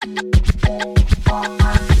Welcome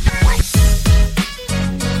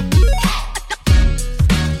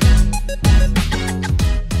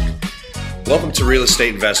to Real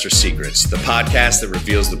Estate Investor Secrets, the podcast that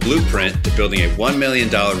reveals the blueprint to building a $1 million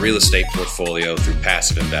real estate portfolio through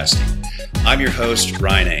passive investing. I'm your host,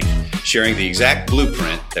 Ryan Eng, sharing the exact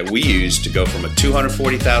blueprint that we use to go from a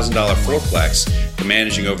 $240,000 fourplex to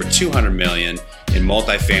managing over $200 million in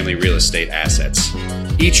multifamily real estate assets.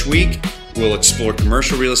 Each week, we'll explore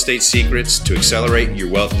commercial real estate secrets to accelerate your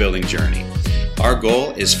wealth building journey. Our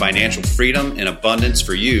goal is financial freedom and abundance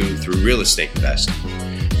for you through real estate investing.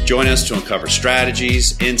 Join us to uncover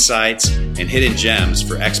strategies, insights, and hidden gems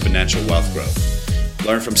for exponential wealth growth.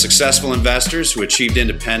 Learn from successful investors who achieved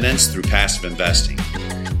independence through passive investing.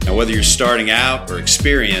 Now, whether you're starting out or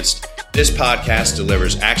experienced, this podcast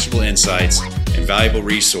delivers actionable insights and valuable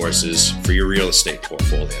resources for your real estate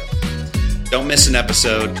portfolio. Don't miss an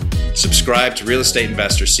episode. Subscribe to Real Estate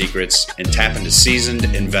Investor Secrets and tap into seasoned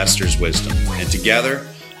investors' wisdom. And together,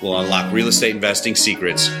 we'll unlock real estate investing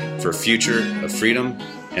secrets for a future of freedom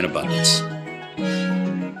and abundance.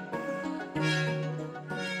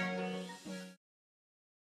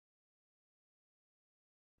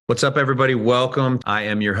 What's up, everybody? Welcome. I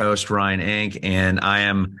am your host, Ryan Eng, and I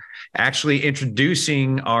am actually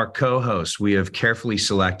introducing our co-host we have carefully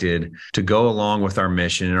selected to go along with our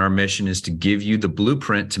mission. And our mission is to give you the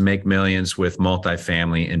blueprint to make millions with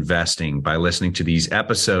multifamily investing. By listening to these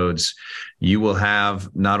episodes, you will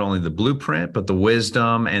have not only the blueprint, but the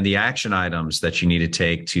wisdom and the action items that you need to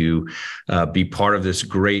take to be part of this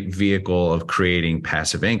great vehicle of creating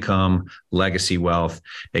passive income, legacy wealth,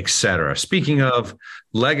 etc. Speaking of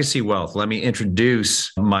legacy wealth, let me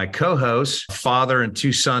introduce my co-host, father and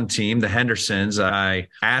two-son team, the Hendersons. I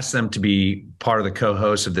asked them to be part of the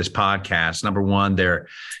co-hosts of this podcast. Number one, they're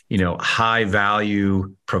high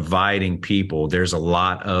value providing people. There's a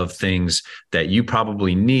lot of things that you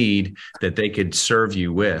probably need that they could serve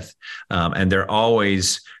you with. And they're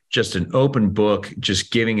always just an open book,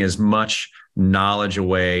 just giving as much knowledge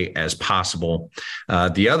away as possible.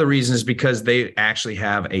 The other reason is because they actually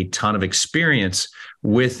have a ton of experience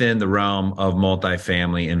within the realm of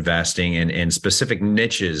multifamily investing and specific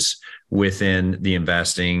niches within the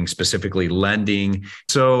investing, specifically lending.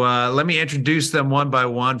 So let me introduce them one by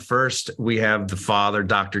one. First, we have the father,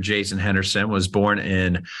 Dr. Jason Henderson, was born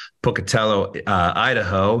in Pocatello,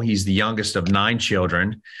 Idaho. He's the youngest of 9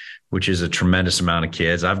 children, which is a tremendous amount of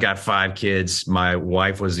kids. I've got 5 kids. My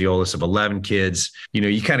wife was the oldest of 11 kids.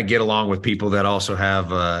 You kind of get along with people that also have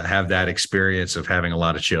that experience of having a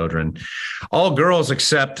lot of children. All girls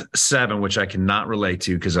except 7, which I cannot relate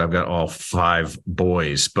to because I've got all 5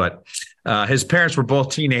 boys. But his parents were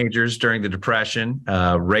both teenagers during the Depression,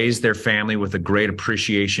 raised their family with a great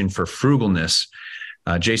appreciation for frugalness.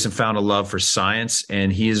 Jason found a love for science,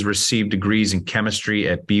 and he has received degrees in chemistry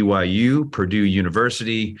at BYU, Purdue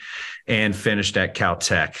University, and finished at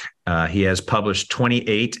Caltech. He has published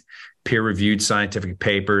 28 peer-reviewed scientific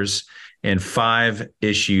papers and 5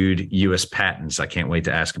 issued U.S. patents. I can't wait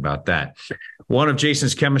to ask about that. One of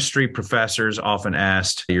Jason's chemistry professors often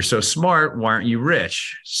asked, "You're so smart, why aren't you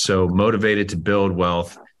rich?" So motivated to build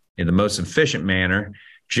wealth in the most efficient manner,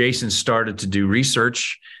 Jason started to do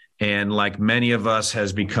research, and like many of us,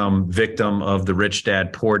 has become victim of the rich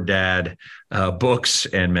dad, poor dad books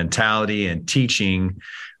and mentality and teaching.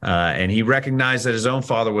 And he recognized that his own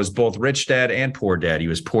father was both rich dad and poor dad. He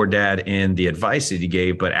was poor dad in the advice that he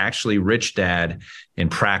gave, but actually rich dad in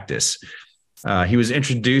practice. He was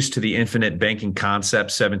introduced to the infinite banking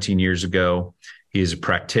concept 17 years ago. He is a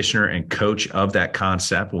practitioner and coach of that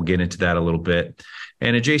concept. We'll get into that a little bit.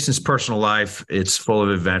 And in Jason's personal life, it's full of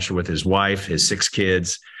adventure with his wife, his 6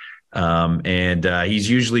 kids. He's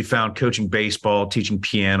usually found coaching baseball, teaching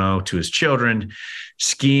piano to his children,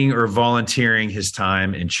 skiing, or volunteering his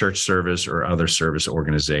time in church service or other service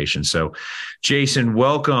organizations. So, Jason,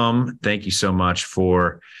 welcome. Thank you so much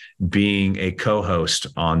for being a co-host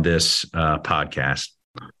on this podcast.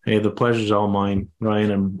 Hey, the pleasure's all mine,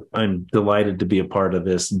 Ryan. I'm delighted to be a part of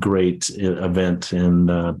this great event and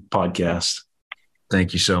podcast.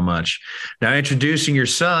 Thank you so much. Now, introducing your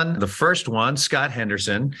son, the first one, Scott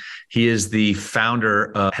Henderson. He is the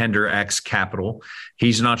founder of HenderX Capital.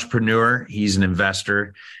 He's an entrepreneur. He's an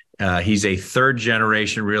investor. He's a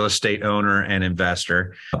 3rd-generation real estate owner and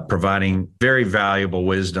investor, providing very valuable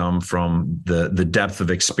wisdom from the depth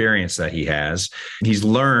of experience that he has. He's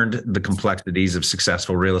learned the complexities of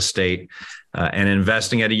successful real estate and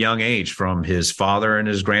investing at a young age from his father and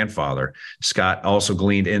his grandfather. Scott also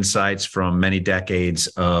gleaned insights from many decades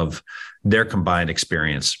of their combined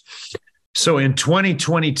experience. So in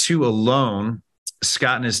 2022 alone,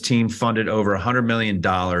 Scott and his team funded over $100 million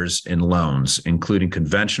in loans, including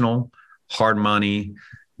conventional, hard money,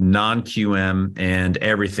 non-QM, and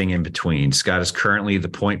everything in between. Scott is currently the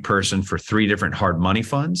point person for 3 different hard money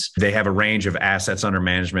funds. They have a range of assets under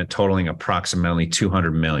management totaling approximately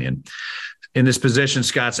 $200 million. In this position,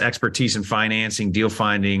 Scott's expertise in financing, deal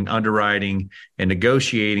finding, underwriting, and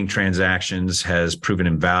negotiating transactions has proven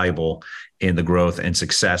invaluable in the growth and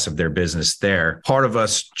success of their business there. Part of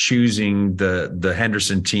us choosing the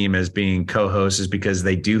Henderson team as being co-hosts is because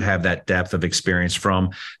they do have that depth of experience from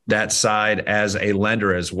that side as a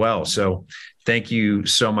lender as well. So thank you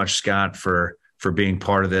so much, Scott, for being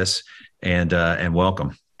part of this, and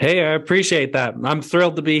welcome. Hey, I appreciate that. I'm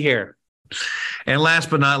thrilled to be here. And last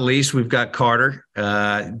but not least, we've got Carter,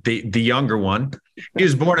 the younger one. He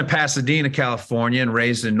was born in Pasadena, California, and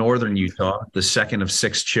raised in northern Utah, the second of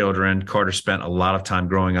 6 children. Carter spent a lot of time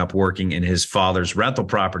growing up working in his father's rental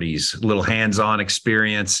properties, a little hands-on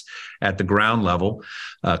experience at the ground level,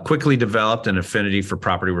 quickly developed an affinity for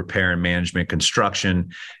property repair and management,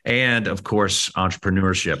 construction, and, of course,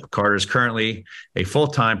 entrepreneurship. Carter is currently a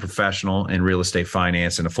full-time professional in real estate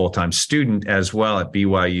finance and a full-time student as well at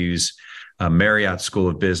BYU's Marriott School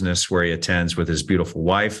of Business, where he attends with his beautiful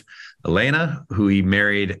wife, Elena, who he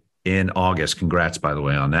married in August. Congrats, by the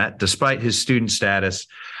way, on that. Despite his student status,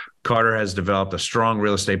 Carter has developed a strong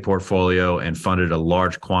real estate portfolio and funded a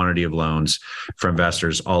large quantity of loans for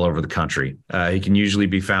investors all over the country. He can usually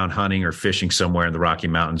be found hunting or fishing somewhere in the Rocky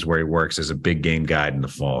Mountains, where he works as a big game guide in the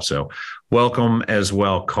fall. So welcome as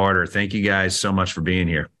well, Carter. Thank you guys so much for being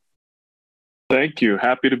here. Thank you.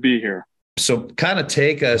 Happy to be here. So kind of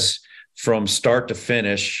take us from start to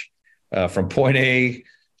finish, from point A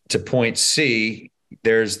to point C.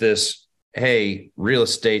 There's this, hey, real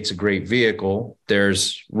estate's a great vehicle.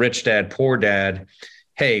 There's rich dad, poor dad.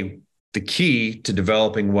 Hey, the key to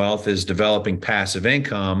developing wealth is developing passive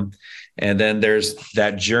income. And then there's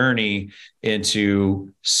that journey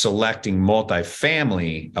into selecting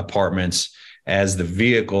multifamily apartments as the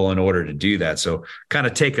vehicle in order to do that. So kind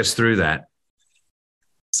of take us through that.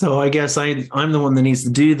 So I guess I'm the one that needs to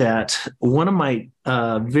do that. One of my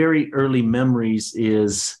very early memories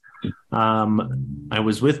is I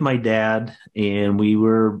was with my dad, and we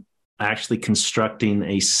were actually constructing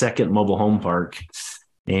a second mobile home park.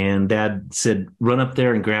 And Dad said, "Run up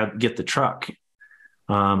there and get the truck."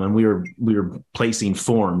 And we were placing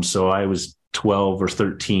forms. So I was 12 or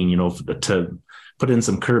 13, to put in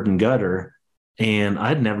some curb and gutter. And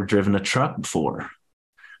I'd never driven a truck before.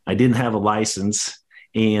 I didn't have a license.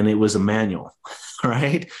 And it was a manual,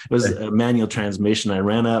 right? It was a manual transmission. I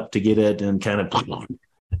ran up to get it and kind of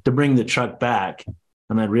to bring the truck back.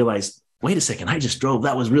 And I realized, wait a second, I just drove.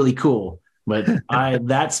 That was really cool. But I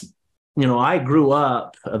grew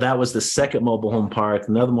up. That was the second mobile home park.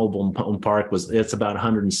 Another mobile home park it's about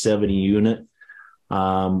 170 unit.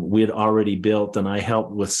 We had already built, and I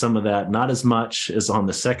helped with some of that, not as much as on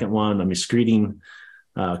the second one. I mean, screeding,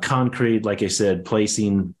 concrete, like I said,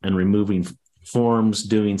 placing and removing forms,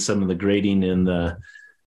 doing some of the grading in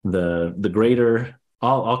the grader,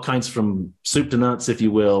 all kinds from soup to nuts, if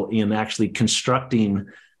you will, in actually constructing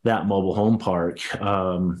that mobile home park.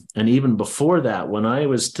 And even before that, when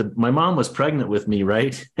my mom was pregnant with me,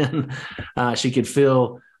 right? And she could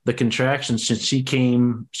feel the contractions.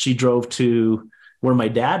 She drove to where my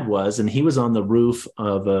dad was, and he was on the roof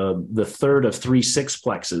of the third of 3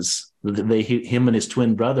 sixplexes him and his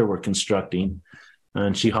twin brother were constructing.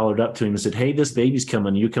 And she hollered up to him and said, "Hey, this baby's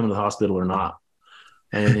coming. You coming to the hospital or not?"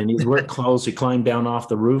 And in his work clothes, he climbed down off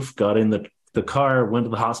the roof, got in the car, went to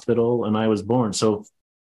the hospital, and I was born. So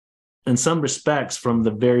in some respects, from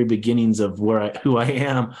the very beginnings of who I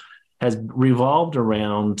am, has revolved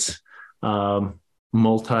around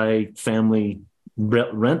multi-family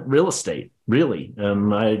real estate, really.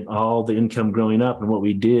 All the income growing up and what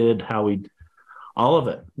we did, all of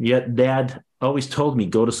it. Yet Dad always told me,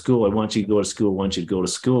 "Go to school. I want you to go to school. I want you to go to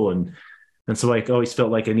school." And so I always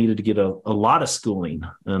felt like I needed to get a lot of schooling.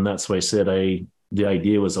 And that's why I said the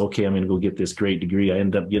idea was, okay, I'm going to go get this great degree. I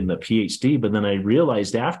ended up getting a PhD. But then I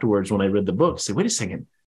realized afterwards when I read the book, I said, wait a second,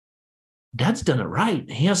 Dad's done it right.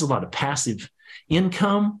 He has a lot of passive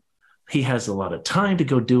income. He has a lot of time to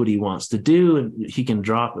go do what he wants to do. And he can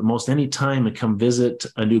drop at most any time and come visit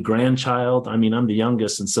a new grandchild. I mean, I'm the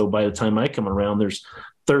youngest. And so by the time I come around, there's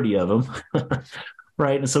 30 of them.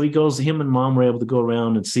 Right. And so him and Mom were able to go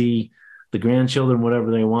around and see the grandchildren, whatever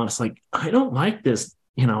they want. It's like, I don't like this,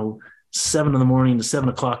 7 a.m. to 7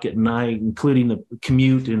 o'clock at night, including the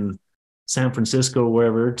commute in San Francisco,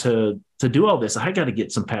 wherever, to do all this. I got to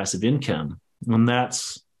get some passive income. And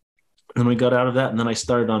we got out of that. And then I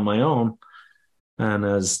started on my own. And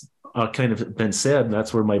as kind of been said, and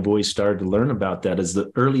that's where my boys started to learn about that. As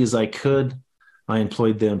early as I could, I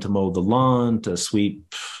employed them to mow the lawn, to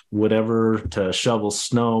sweep whatever, to shovel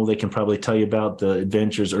snow. They can probably tell you about the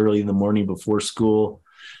adventures early in the morning before school.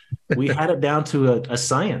 We had it down to a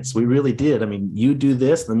science. We really did. I mean, you do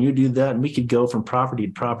this, then you do that, and we could go from property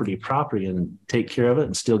to property to property and take care of it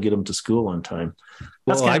and still get them to school on time.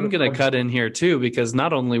 Well, I'm going to cut in here too, because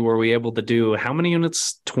not only were we able to do how many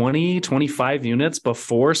units, 20, 25 units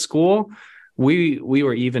before school, we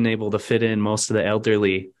were even able to fit in most of the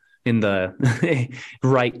elderly in the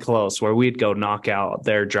right close, where we'd go knock out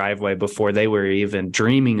their driveway before they were even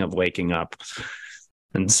dreaming of waking up.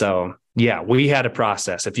 And so, yeah, we had a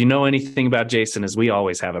process. If you know anything about Jason, is we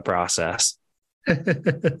always have a process.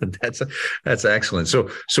 That's excellent. So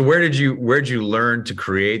where'd you learn to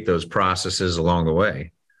create those processes along the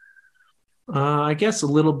way? I guess a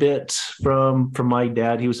little bit from my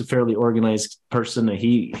dad. He was a fairly organized person.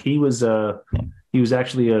 He was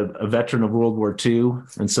actually a veteran of World War II,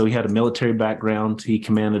 and so he had a military background. He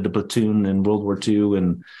commanded a platoon in World War II,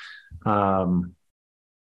 and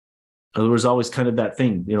there was always kind of that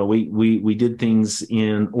thing, we did things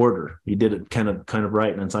in order. He did it kind of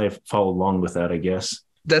right, and I followed along with that, I guess.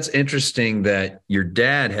 That's interesting that your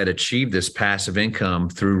dad had achieved this passive income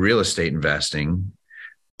through real estate investing,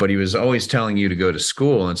 but he was always telling you to go to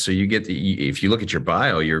school. And so if you look at your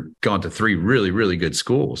bio, you're gone to 3 really, really good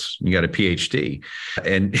schools. You got a PhD.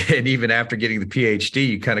 And even after getting the PhD,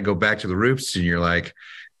 you kind of go back to the roots and you're like,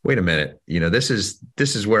 wait a minute, this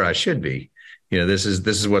is where I should be. This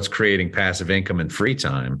is what's creating passive income and free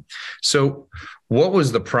time. So what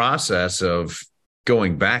was the process of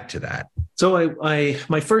going back to that? So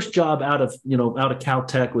my first job out of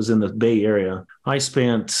Caltech was in the Bay Area. I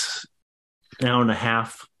spent an hour and a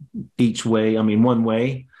half each way. I mean, one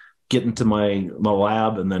way, getting to my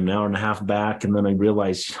lab, and then an hour and a half back. And then I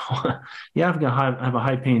realized, yeah, I have a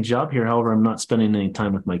high paying job here. However, I'm not spending any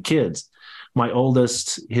time with my kids. My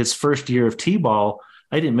oldest, his first year of T-ball,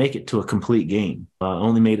 I didn't make it to a complete game.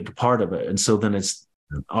 Only made it to part of it. And so then it's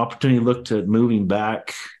an opportunity to look to moving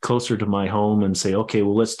back closer to my home and say, okay,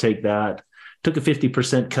 well, let's take that. Took a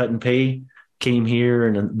 50% cut in pay, came here,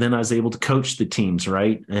 and then I was able to coach the teams,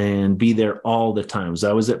 right? And be there all the time. So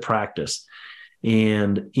I was at practice.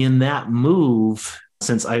 And in that move,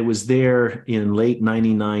 since I was there in late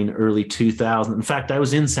 99, early 2000, in fact, I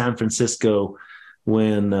was in San Francisco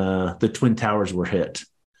when the Twin Towers were hit.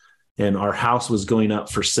 And our house was going up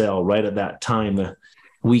for sale right at that time.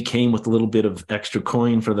 We came with a little bit of extra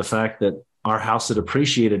coin for the fact that our house had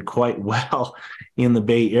appreciated quite well in the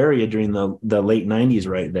Bay Area during the late 90s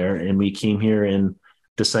right there. And we came here and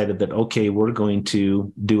decided that, okay, we're going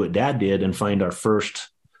to do what Dad did and find our first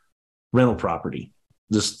rental property.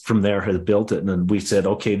 Just from there had built it. And then we said,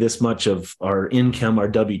 okay, this much of our income, our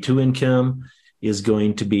W-2 income, is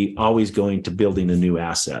going to be always going to building a new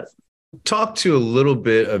asset. Talk to a little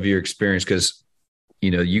bit of your experience, because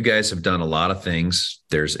you guys have done a lot of things.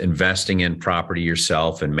 There's investing in property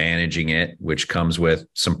yourself and managing it, which comes with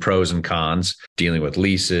some pros and cons, dealing with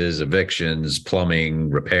leases, evictions, plumbing,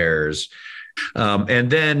 repairs.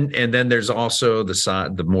 And then there's also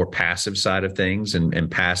the more passive side of things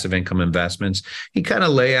and passive income investments. You kind of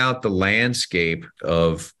lay out the landscape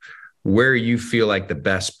of where you feel like the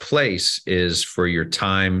best place is for your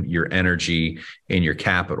time, your energy, and your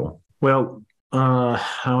capital. Well,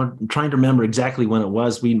 I'm trying to remember exactly when it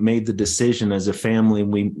was. We made the decision as a family.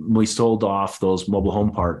 We sold off those mobile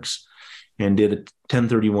home parks and did a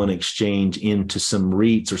 1031 exchange into some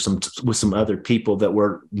REITs or with some other people that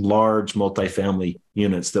were large multifamily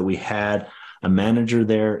units that we had a manager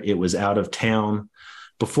there. It was out of town.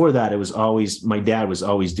 Before that, it was always, my dad was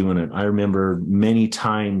always doing it. I remember many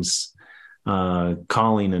times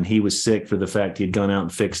calling, and he was sick for the fact he had gone out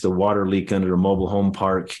and fixed a water leak under a mobile home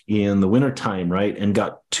park in the wintertime, right? And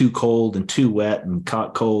got too cold and too wet and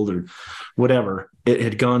caught cold or whatever. It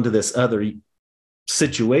had gone to this other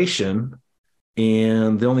situation.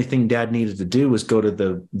 And the only thing Dad needed to do was go to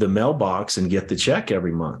the mailbox and get the check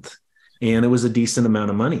every month. And it was a decent amount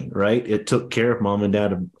of money, right? It took care of Mom and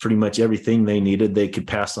Dad of pretty much everything they needed. They could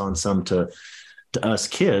pass on some to us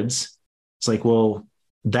kids. It's like, well,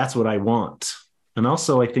 that's what I want. And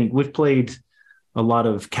also, I think we've played a lot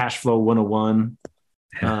of Cash Flow 101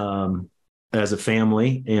 as a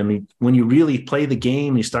family. And when you really play the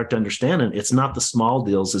game, you start to understand it. It's not the small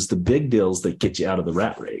deals, it's the big deals that get you out of the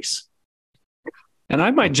rat race. And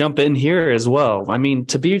I might jump in here as well. I mean,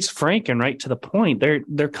 to be frank and right to the point,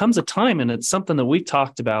 there comes a time, and it's something that we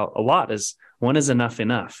talked about a lot, is when is enough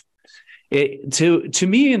enough? To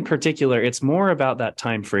me in particular, it's more about that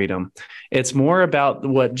time freedom. It's more about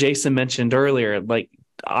what Jason mentioned earlier, like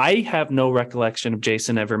I have no recollection of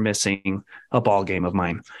Jason ever missing a ball game of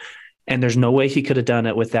mine. And there's no way he could have done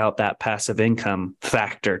it without that passive income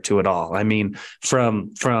factor to it all. I mean,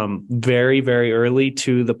 from very, very early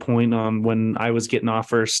to the point on when I was getting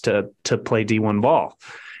offers to play D1 ball,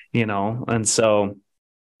 and so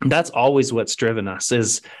that's always what's driven us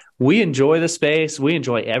is we enjoy the space. We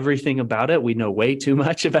enjoy everything about it. We know way too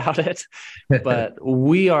much about it, but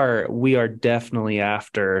we are definitely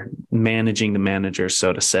after managing the managers,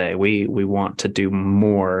 so to say. We want to do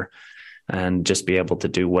more and just be able to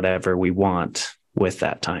do whatever we want with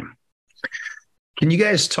that time. Can you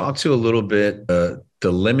guys talk to a little bit the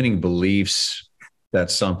limiting beliefs that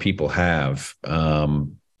some people have? What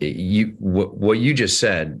you just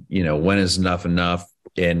said, when is enough?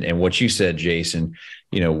 And what you said, Jason,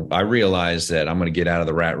 I realized that I'm going to get out of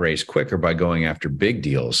the rat race quicker by going after big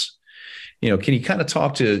deals. Can you kind of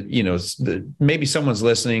talk to, maybe someone's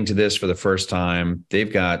listening to this for the first time.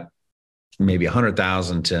 They've got maybe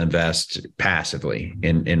 100,000 to invest passively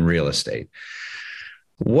in real estate.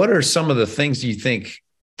 What are some of the things you think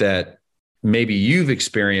that maybe you've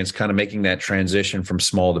experienced kind of making that transition from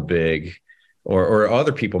small to big, or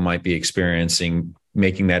other people might be experiencing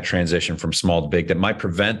making that transition from small to big that might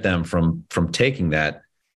prevent them from taking that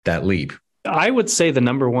leap? I would say the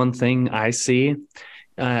number one thing I see,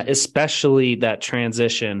 especially that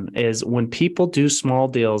transition, is when people do small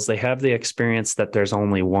deals, they have the experience that there's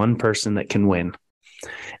only one person that can win.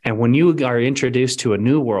 And when you are introduced to a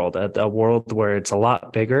new world, a world where it's a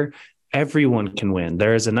lot bigger, everyone can win.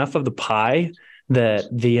 There is enough of the pie that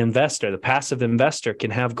the investor, the passive investor,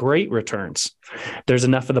 can have great returns. There's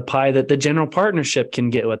enough of the pie that the general partnership can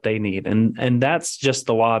get what they need. And that's just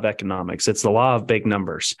the law of economics. It's the law of big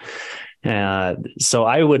numbers. So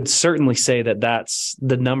I would certainly say that that's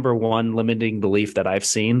the number one limiting belief that I've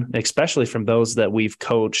seen, especially from those that we've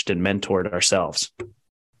coached and mentored ourselves.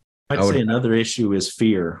 I'd say another issue is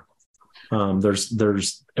fear.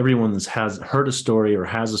 There's everyone that has heard a story or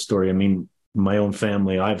has a story. I mean, my own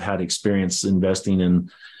family, I've had experience investing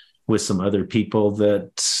with some other people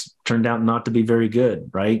that turned out not to be very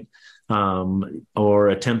good, right? Or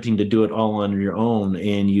attempting to do it all on your own,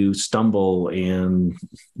 and you stumble and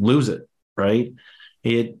lose it, right?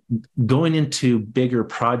 Going into bigger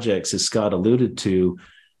projects, as Scott alluded to,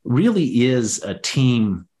 really is a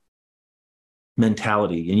team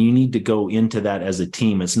mentality, and you need to go into that as a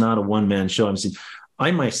team. It's not a one-man show.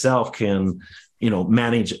 I myself can,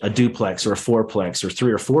 manage a duplex or a fourplex or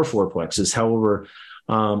 3 or 4 fourplexes. However,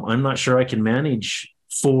 I'm not sure I can manage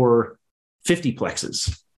 4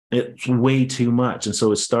 50plexes. It's way too much. And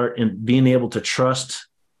so being able to trust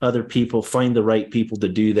other people, find the right people to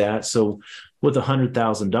do that. So with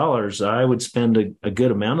 $100,000, I would spend a good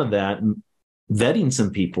amount of that vetting some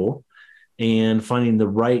people and finding the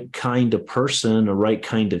right kind of person, a right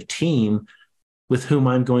kind of team with whom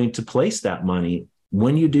I'm going to place that money.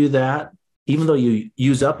 When you do that, even though you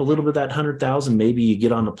use up a little bit of that 100,000, maybe you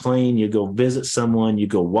get on a plane, you go visit someone, you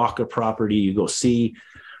go walk a property, you go see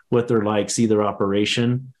what they're like, see their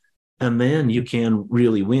operation, and then you can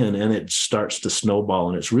really win, and it starts to snowball.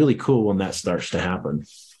 And it's really cool when that starts to happen.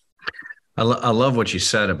 I love what you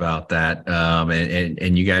said about that.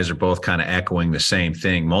 And you guys are both kind of echoing the same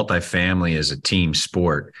thing. Multifamily is a team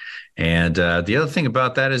sport. And the other thing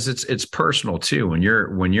about that is it's personal too. When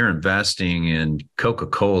you're investing in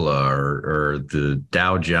Coca-Cola or the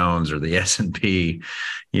Dow Jones or the S&P,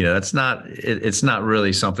 it's not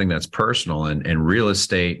really something that's personal. And real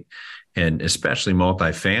estate, and especially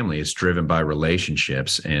multifamily, is driven by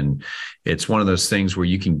relationships. And it's one of those things where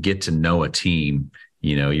you can get to know a team.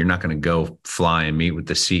 You're not going to go fly and meet with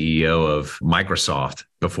the CEO of Microsoft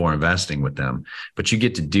before investing with them, but you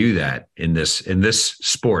get to do that in this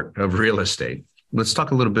sport of real estate. Let's talk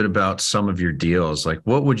a little bit about some of your deals. Like,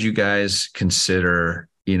 what would you guys consider,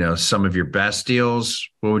 some of your best deals?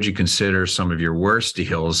 What would you consider some of your worst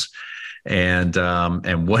deals? And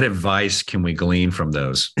what advice can we glean from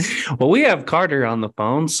those? Well, we have Carter on the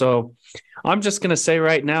phone, so I'm just going to say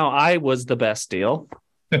right now, I was the best deal.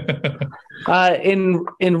 In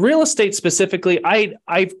real estate specifically,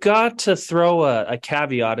 I've got to throw a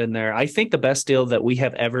caveat in there. I think the best deal that we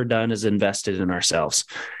have ever done is invested in ourselves,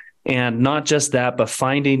 and not just that, but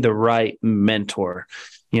finding the right mentor.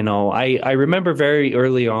 I remember very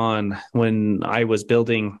early on when I was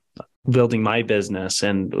building my business,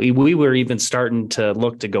 and we were even starting to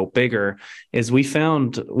look to go bigger, is we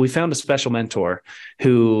found a special mentor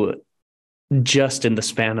who, just in the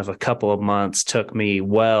span of a couple of months, took me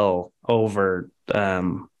well over,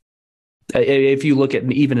 if you look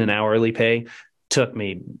at even an hourly pay, took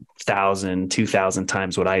me 1,000, 2,000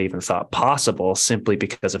 times what I even thought possible, simply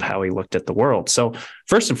because of how he looked at the world. So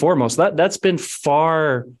first and foremost, that's been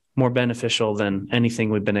far more beneficial than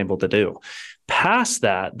anything we've been able to do. Past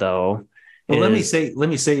that, though, let me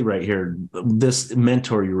say right here, this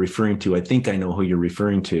mentor you're referring to, I think I know who you're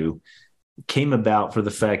referring to, came about for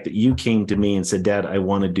the fact that you came to me and said, Dad, I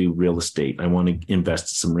want to do real estate. I want to invest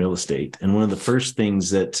in some real estate. And one of the first things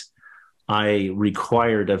that I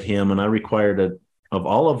required of him, and I required of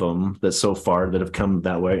all of them that so far that have come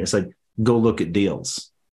that way, it's like, go look at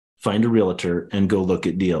deals. Find a realtor and go look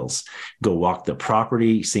at deals. Go walk the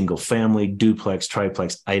property, single family, duplex,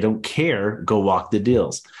 triplex. I don't care. Go walk the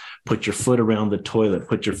deals. Put your foot around the toilet.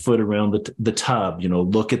 Put your foot around the tub.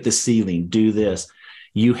 Look at the ceiling. Do this.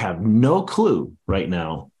 You have no clue right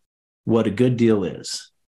now what a good deal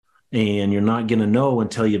is. And you're not going to know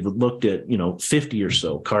until you've looked at, 50 or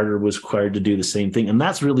so. Carter was required to do the same thing. And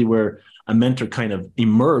that's really where a mentor kind of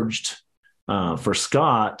emerged for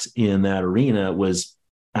Scott in that arena, was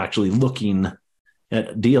actually looking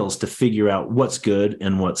at deals to figure out what's good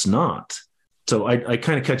and what's not. So I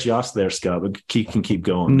kind of cut you off there, Scott, but can keep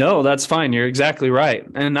going. No, that's fine. You're exactly right.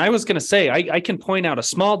 And I was going to say, I can point out a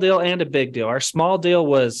small deal and a big deal. Our small deal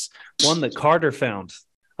was one that Carter found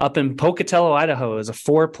up in Pocatello, Idaho. It was a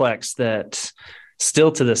fourplex that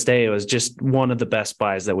still to this day, it was just one of the best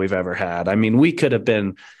buys that we've ever had. I mean, we could have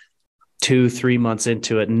been 2-3 months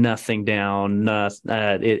into it, nothing down.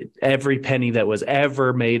 Every penny that was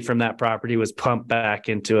ever made from that property was pumped back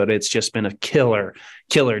into it. It's just been a killer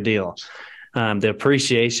deal. The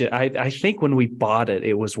appreciation, I think when we bought it,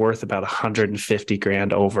 it was worth about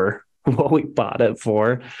 $150,000 over what we bought it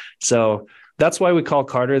for. So that's why we call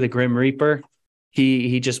Carter the Grim Reaper.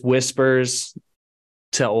 He just whispers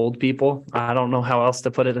to old people. I don't know how else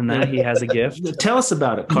to put it in that. He has a gift. Tell us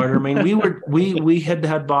about it, Carter. I mean, we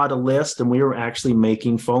had bought a list, and we were actually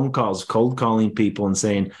making phone calls, cold calling people and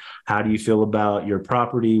saying, how do you feel about your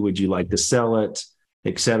property? Would you like to sell it,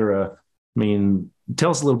 et cetera? I mean,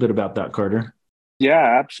 tell us a little bit about that, Carter.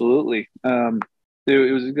 Yeah, absolutely.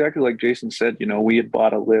 It was exactly like Jason said. We had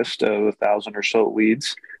bought a list of 1,000 or so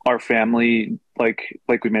leads. Our family, like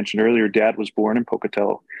we mentioned earlier, Dad was born in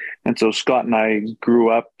Pocatello, and so Scott and I grew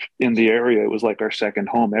up in the area. It was like our second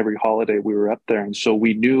home. Every holiday we were up there, and so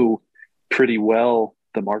we knew pretty well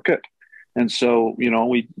the market. And so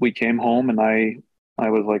we came home, and I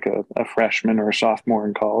was like a freshman or a sophomore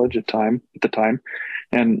in college at the time,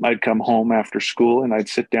 and I'd come home after school and I'd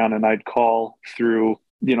sit down and I'd call through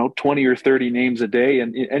 20 or 30 names a day.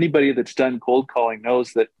 And anybody that's done cold calling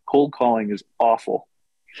knows that cold calling is awful.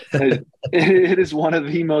 It is one of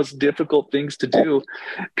the most difficult things to do,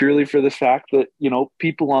 purely for the fact that,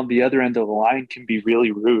 people on the other end of the line can be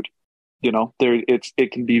really rude.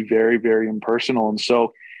 It can be very, very impersonal. And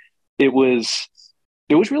so it was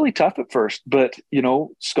really tough at first, but,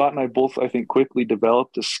 Scott and I both, I think, quickly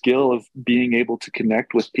developed a skill of being able to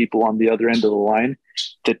connect with people on the other end of the line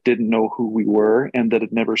that didn't know who we were and that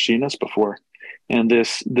had never seen us before. And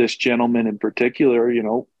this gentleman in particular,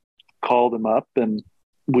 called him up, and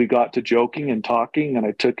we got to joking and talking, and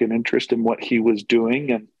I took an interest in what he was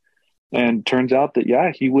doing. And turns out that,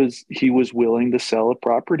 yeah, he was willing to sell a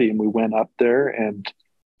property, and we went up there and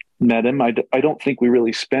met him. I don't think we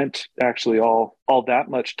really spent actually all that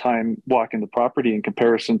much time walking the property in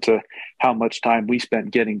comparison to how much time we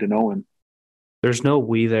spent getting to know him. There's no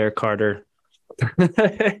we there, Carter.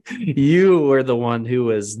 You were the one who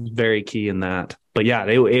was very key in that. But yeah,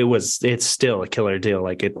 it's still a killer deal.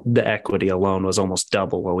 Like the equity alone was almost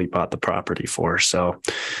double what we bought the property for. So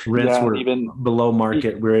rents were even below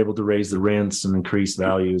market. We were able to raise the rents and increase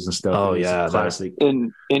values and stuff. Oh yeah, classic.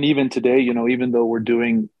 And even today, even though we're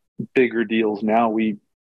doing bigger deals now, we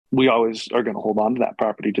always are going to hold on to that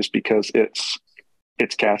property just because it's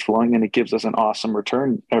cash flowing and it gives us an awesome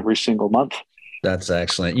return every single month. That's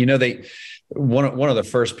excellent. One of the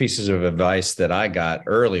first pieces of advice that I got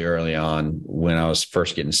early on when I was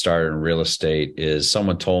first getting started in real estate is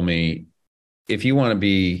someone told me, if you want to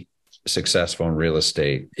be successful in real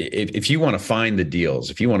estate, if you want to find the deals,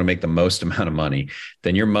 if you want to make the most amount of money,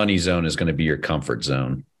 then your money zone is going to be your comfort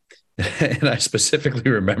zone. And I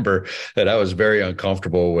specifically remember that I was very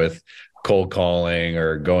uncomfortable with cold calling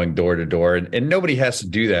or going door to door. And nobody has to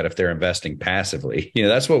do that if they're investing passively.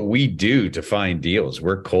 That's what we do to find deals.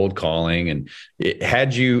 We're cold calling. And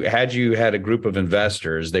had you had a group of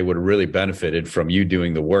investors, they would have really benefited from you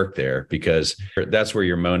doing the work there, because that's where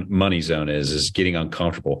your money zone is getting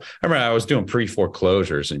uncomfortable. I remember I was doing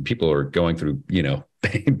pre-foreclosures and people are going through,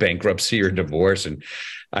 bankruptcy or divorce. And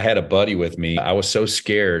I had a buddy with me. I was so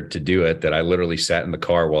scared to do it that I literally sat in the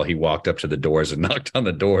car while he walked up to the doors and knocked on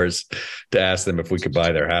the doors to ask them if we could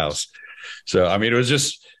buy their house. So, I mean, it was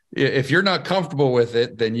just, if you're not comfortable with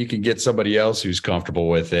it, then you can get somebody else who's comfortable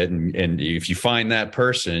with it. And if you find that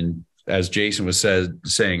person, as Jason was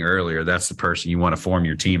saying earlier, that's the person you want to form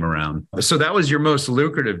your team around. So that was your most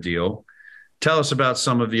lucrative deal. Tell us about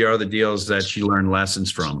some of your other deals that you learned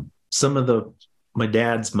lessons from. Some of my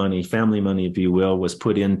dad's money, family money, if you will, was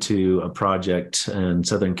put into a project in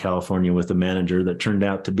Southern California with a manager that turned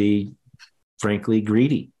out to be, frankly,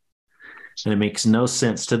 greedy. And it makes no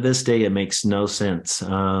sense. To this day, it makes no sense.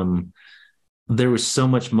 There was so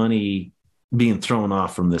much money being thrown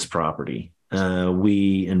off from this property.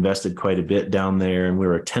 We invested quite a bit down there, and we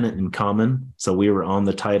were a tenant in common. So we were on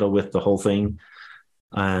the title with the whole thing.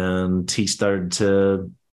 And he started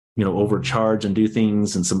to, overcharge and do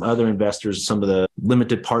things. And some other investors, some of the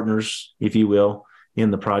limited partners, if you will,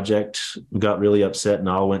 in the project got really upset and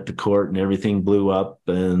all went to court and everything blew up.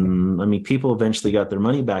 And I mean, people eventually got their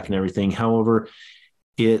money back and everything. However,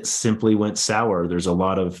 it simply went sour. There's a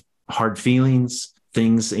lot of hard feelings,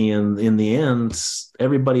 things. And in the end,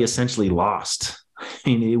 everybody essentially lost. I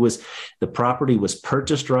mean, the property was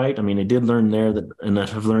purchased right. I mean, I did learn there that, and I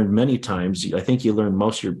have learned many times, I think you earn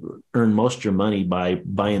most of your money by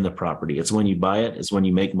buying the property. It's when you buy it, it's when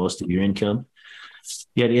you make most of your income.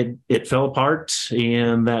 Yet it fell apart,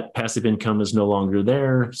 and that passive income is no longer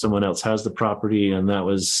there. Someone else has the property. And that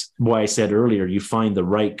was why I said earlier, you find the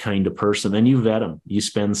right kind of person and you vet them. You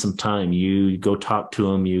spend some time, you go talk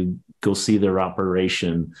to them, you go see their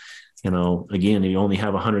operation. Again, if you only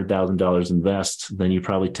have $100,000 invest, then you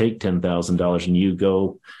probably take $10,000 and you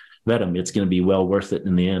go vet them. It's going to be well worth it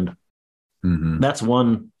in the end. Mm-hmm. That's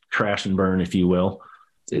one crash and burn, if you will.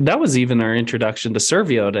 That was even our introduction to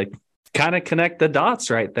Servio, to kind of connect the dots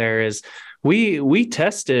right there. Is we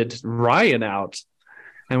tested Ryan out,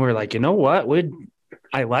 and we're like, you know what?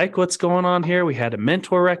 I like what's going on here. We had a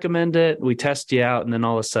mentor recommend it. We test you out, and then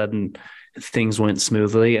all of a sudden things went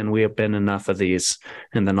smoothly, and we have been enough of these.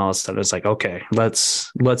 And then all of a sudden it's like, okay,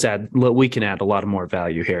 we can add a lot of more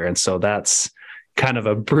value here. And so that's kind of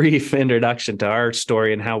a brief introduction to our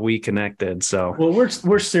story and how we connected. So, well,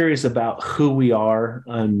 we're serious about who we are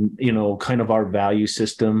and, kind of our value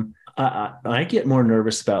system. I get more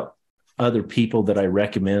nervous about other people that I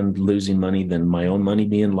recommend losing money than my own money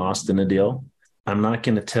being lost in a deal. I'm not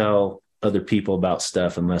going to tell other people about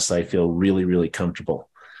stuff unless I feel really, really comfortable.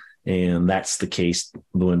 And that's the case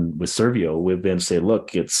with Servio. We've been say,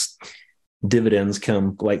 look, it's dividends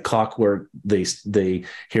come like clockwork. Here's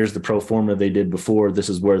the pro forma they did before. This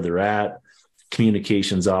is where they're at.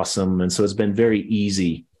 Communication's awesome. And so it's been very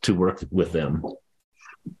easy to work with them.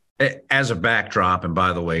 As a backdrop, and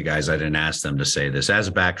by the way, guys, I didn't ask them to say this. As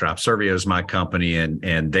a backdrop, Servio is my company,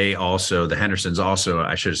 and they also, the Hendersons also,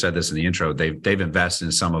 I should have said this in the intro, they've invested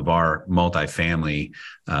in some of our multifamily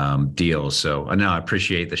deals. So now I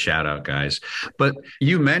appreciate the shout out, guys. But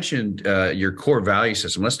you mentioned your core value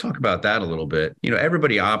system. Let's talk about that a little bit.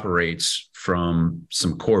 Everybody operates from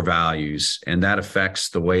some core values, and that affects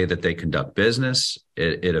the way that they conduct business.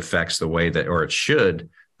 It affects the way that, or it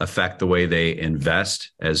should affect the way they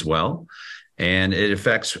invest as well. And it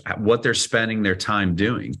affects what they're spending their time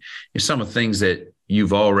doing. Some of the things that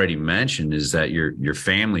you've already mentioned is that your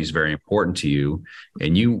family is very important to you.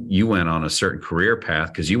 And you went on a certain career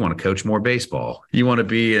path because you want to coach more baseball. You want to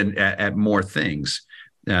be at more things.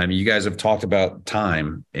 You guys have talked about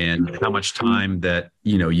time and how much time that,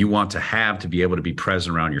 you want to have to be able to be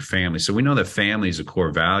present around your family. So we know that family is a core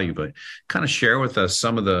value, but kind of share with us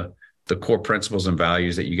some of the core principles and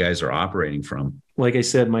values that you guys are operating from. Like I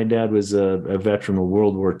said, my dad was a veteran of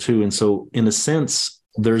World War II. And so in a sense,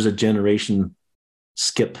 there's a generation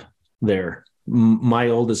skip there. My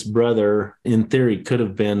oldest brother, in theory, could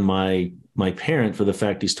have been my parent for the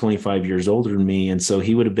fact he's 25 years older than me. And so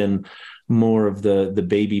he would have been more of the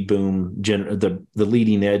baby boom, the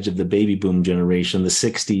leading edge of the baby boom generation, the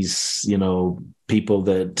 60s, people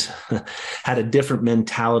that had a different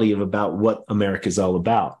mentality of about what America is all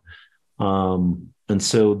about. And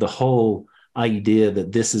so the whole idea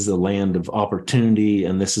that this is a land of opportunity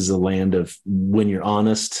and this is a land of when you're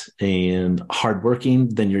honest and hardworking,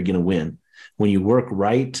 then you're going to win. When you work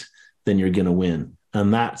right, then you're going to win.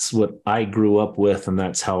 And that's what I grew up with. And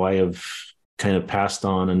that's how I have kind of passed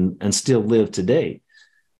on and still live today.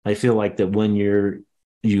 I feel like that when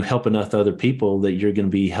you help enough other people that you're going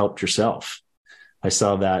to be helped yourself. I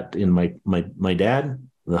saw that in my dad,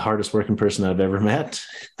 the hardest working person I've ever met.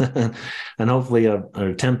 And hopefully are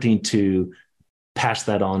attempting to pass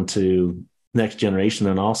that on to next generation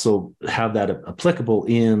and also have that applicable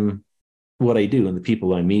in what I do and the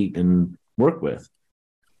people I meet and work with.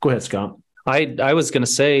 Go ahead, Scott. I was going to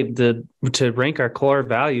say to rank our core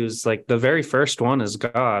values, like the very first one is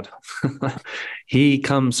God. He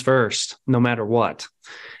comes first, no matter what.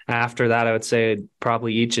 After that, I would say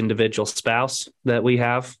probably each individual spouse that we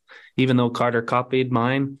have, even though Carter copied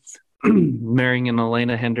mine, marrying an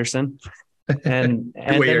Elena Henderson. And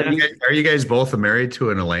wait, are you guys both married to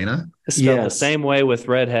an Elena? Yes. The same way with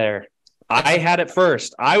red hair. I had it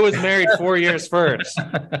first. I was married 4 years first.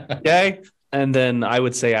 Okay. And then I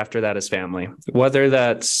would say after that is family, whether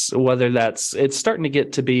that's it's starting to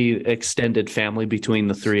get to be extended family between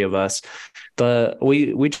the three of us.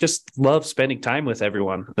 We just love spending time with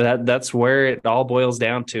everyone. That's where it all boils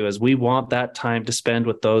down to, is we want that time to spend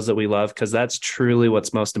with those that we love, because that's truly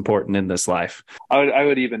what's most important in this life. I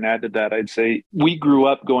would even add to that. I'd say we grew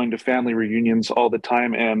up going to family reunions all the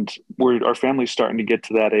time, and our family's starting to get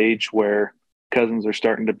to that age where cousins are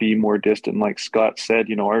starting to be more distant. Like Scott said,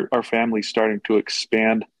 our family's starting to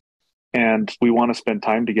expand, and we want to spend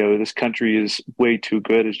time together. This country is way too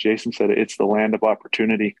good. As Jason said, it's the land of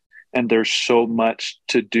opportunity, and there's so much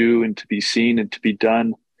to do and to be seen and to be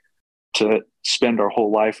done, to spend our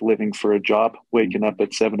whole life living for a job, waking up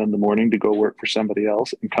at 7 a.m. to go work for somebody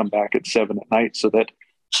else and come back at 7 p.m. so that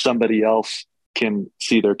somebody else can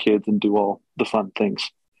see their kids and do all the fun things.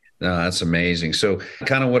 No, that's amazing. So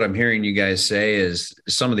kind of what I'm hearing you guys say is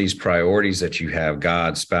some of these priorities that you have: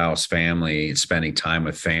 God, spouse, family, spending time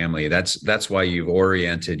with family. That's why you've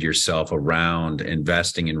oriented yourself around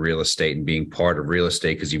investing in real estate and being part of real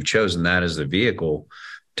estate, because you've chosen that as the vehicle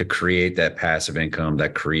to create that passive income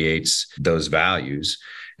that creates those values.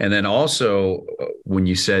 And then also when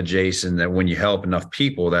you said, Jason, that when you help enough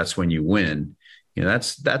people, that's when you win.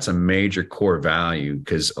 That's a major core value,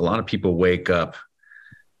 because a lot of people wake up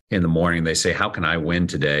in the morning, they say, how can I win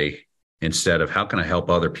today? Instead of how can I help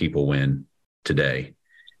other people win today?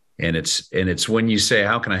 And it's when you say,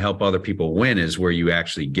 how can I help other people win, is where you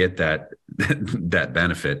actually get that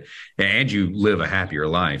benefit, and you live a happier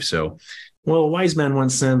life. So, well, a wise man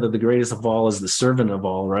once said that the greatest of all is the servant of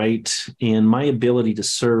all, right? And my ability to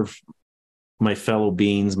serve my fellow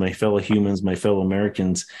beings, my fellow humans, my fellow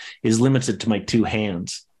Americans is limited to my two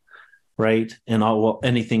hands, right? And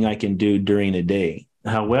anything I can do during a day.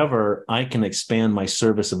 However, I can expand my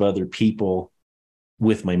service of other people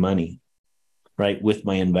with my money, right? With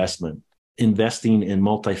my investment. Investing in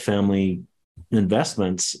multifamily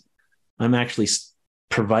investments, I'm actually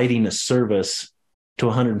providing a service to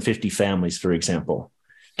 150 families, for example,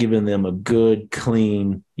 giving them a good,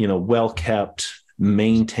 clean, well-kept,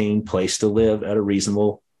 maintained place to live at a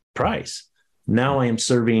reasonable price. Now I am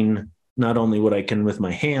serving not only what I can with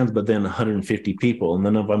my hands, but then 150 people. And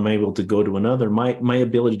then if I'm able to go to another, my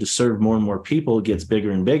ability to serve more and more people gets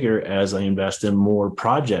bigger and bigger as I invest in more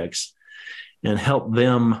projects and help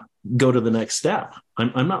them go to the next step.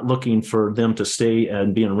 I'm not looking for them to stay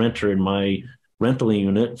and be a renter in my rental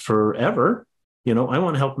unit forever. I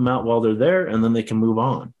want to help them out while they're there, and then they can move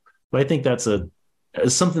on. But I think that's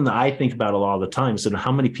something that I think about a lot of the time. So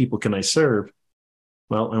how many people can I serve?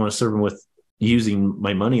 Well, I want to serve them with using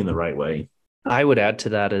my money in the right way. I would add to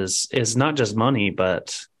that is not just money,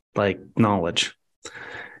 but like knowledge.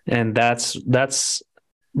 And that's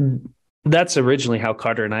originally how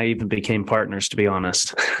Carter and I even became partners, to be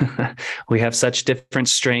honest. We have such different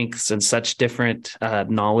strengths and such different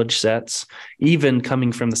knowledge sets, even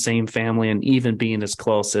coming from the same family and even being as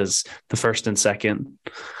close as the first and second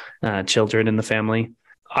children in the family.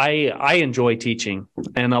 I enjoy teaching,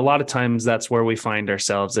 and a lot of times that's where we find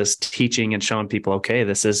ourselves, is teaching and showing people, okay,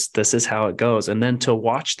 this is how it goes. And then to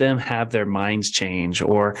watch them have their minds change,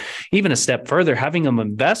 or even a step further, having them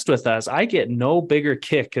invest with us. I get no bigger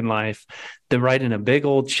kick in life than writing a big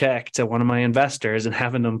old check to one of my investors and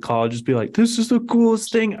having them call, just be like, this is the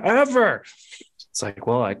coolest thing ever. It's like,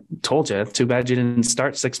 well, I told you, too bad you didn't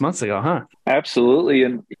start 6 months ago, huh? Absolutely.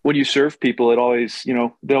 And when you serve people, it always,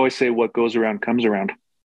 they always say what goes around comes around.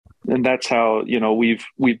 And that's how,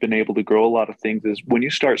 we've been able to grow a lot of things, is when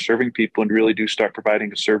you start serving people and really do start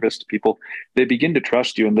providing a service to people, they begin to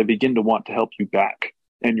trust you and they begin to want to help you back,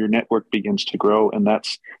 and your network begins to grow. And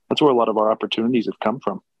that's where a lot of our opportunities have come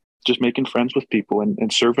from, just making friends with people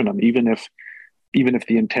and serving them, even if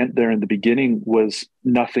the intent there in the beginning was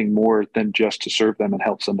nothing more than just to serve them and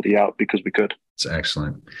help somebody out because we could. It's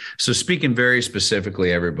excellent. So speaking very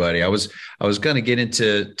specifically, everybody, I was going to get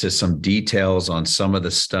into some details on some of the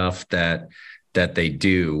stuff that they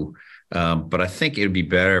do, but I think it would be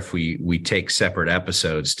better if we take separate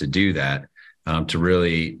episodes to do that, to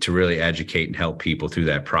really educate and help people through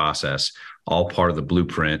that process. All part of the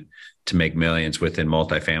blueprint to make millions within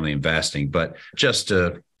multifamily investing. But just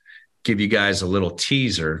to give you guys a little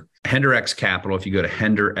teaser, HenderX Capital, if you go to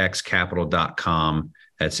henderxcapital.com,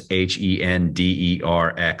 that's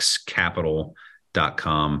HENDERX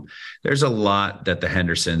capital.com. There's a lot that the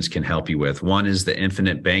Hendersons can help you with. One is the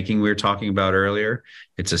infinite banking we were talking about earlier.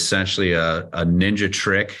 It's essentially a ninja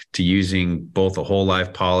trick to using both a whole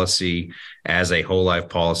life policy as a whole life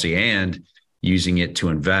policy and using it to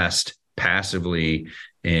invest passively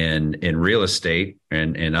in real estate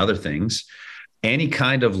and other things. Any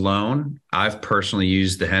kind of loan. I've personally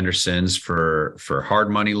used the Hendersons for hard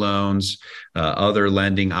money loans, other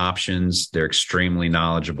lending options. They're extremely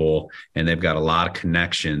knowledgeable, and they've got a lot of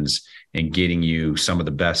connections in getting you some of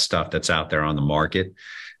the best stuff that's out there on the market,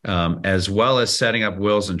 as well as setting up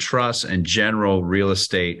wills and trusts and general real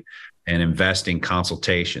estate and investing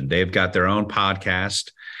consultation. They've got their own podcast.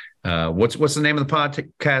 What's the name of the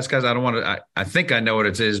podcast, guys? I don't want to. I think I know what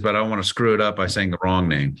it is, but I don't want to screw it up by saying the wrong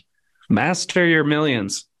name. Master Your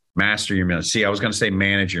Millions. Master Your Millions. See, I was going to say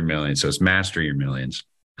Manage Your Millions. So it's Master Your Millions.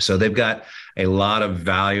 So they've got a lot of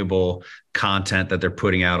valuable content that they're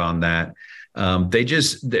putting out on that.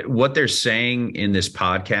 What they're saying in this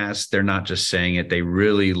podcast, they're not just saying it. They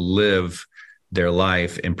really live their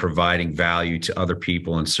life in providing value to other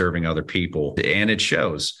people and serving other people. And it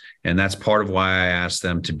shows. And that's part of why I asked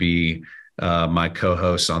them to be my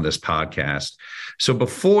co-hosts on this podcast. So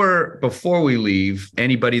before we leave,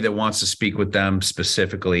 anybody that wants to speak with them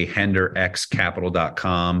specifically,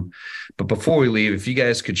 henderxcapital.com. But before we leave, if you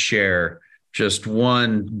guys could share just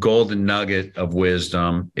one golden nugget of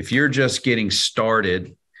wisdom, if you're just getting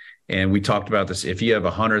started, and we talked about this, if you have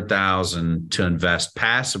 $100,000 to invest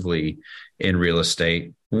passively in real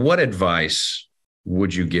estate, what advice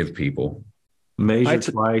would you give people?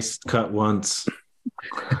 Measure twice, cut once.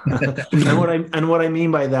 and what I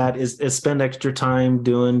mean by that is spend extra time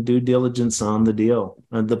doing due diligence on the deal.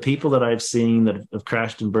 The people that I've seen that have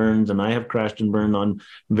crashed and burned, and I have crashed and burned on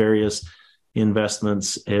various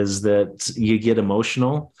investments, is that you get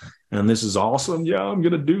emotional and this is awesome. Yeah, I'm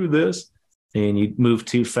going to do this. And you move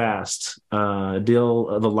too fast. Deal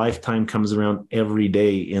of a lifetime comes around every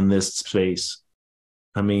day in this space.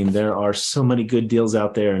 I mean, there are so many good deals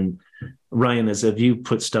out there. And Ryan, as if you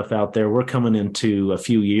put stuff out there, we're coming into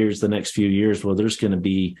the next few years, where there's going to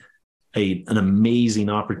be an amazing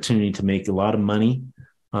opportunity to make a lot of money.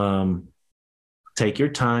 Take your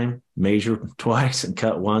time, measure twice and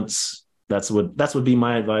cut once. That would be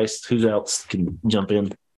my advice. Who else can jump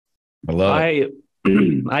in? I love it.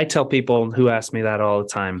 I tell people who ask me that all the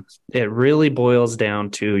time, it really boils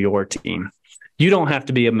down to your team. You don't have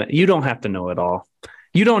to you don't have to know it all.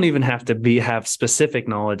 You don't even have to have specific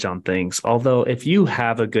knowledge on things. Although if you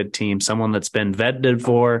have a good team, someone that's been vetted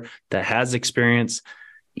for, that has experience,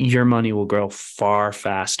 your money will grow far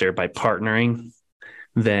faster by partnering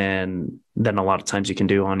than a lot of times you can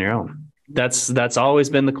do on your own. That's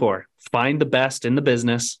always been the core. Find the best in the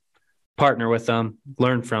business, partner with them,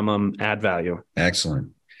 learn from them, add value.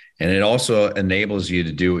 Excellent. And it also enables you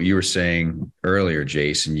to do what you were saying earlier,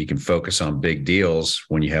 Jason. You can focus on big deals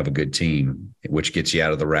when you have a good team, which gets you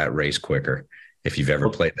out of the rat race quicker. If you've ever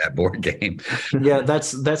played that board game. Yeah,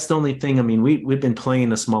 that's the only thing. I mean, we've been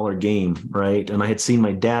playing a smaller game, right? And I had seen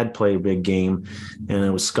my dad play a big game, and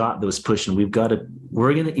it was Scott that was pushing. We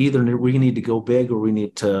need to go big or we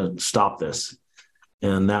need to stop this.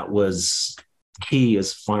 And that was key,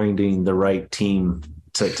 is finding the right team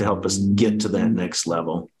to help us get to that next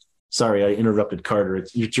level. Sorry, I interrupted Carter.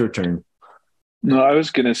 It's your turn. No, I was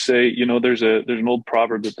going to say, there's an old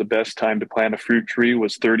proverb that the best time to plant a fruit tree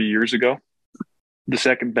was 30 years ago. The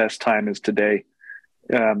second best time is today.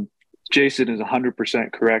 Jason is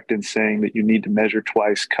 100% correct in saying that you need to measure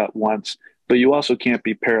twice, cut once, but you also can't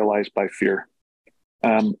be paralyzed by fear.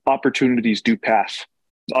 Opportunities do pass.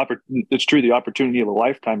 It's true, the opportunity of a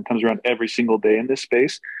lifetime comes around every single day in this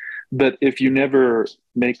space. But if you never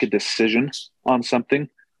make a decision on something,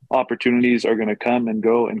 opportunities are going to come and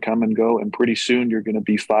go and come and go. And pretty soon you're going to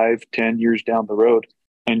be 5-10 years down the road,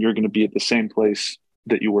 and you're going to be at the same place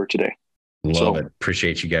that you were today. Love it.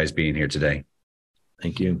 Appreciate you guys being here today.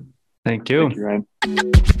 Thank you. Thank you. Thank you, Ryan.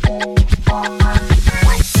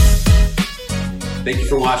 Thank you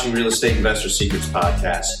for watching Real Estate Investor Secrets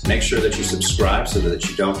Podcast. Make sure that you subscribe so that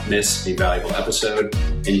you don't miss a valuable episode.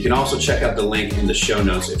 And you can also check out the link in the show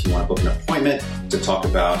notes if you want to book an appointment to talk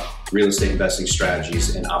about real estate investing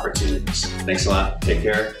strategies and opportunities. Thanks a lot. Take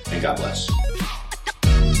care, and God bless.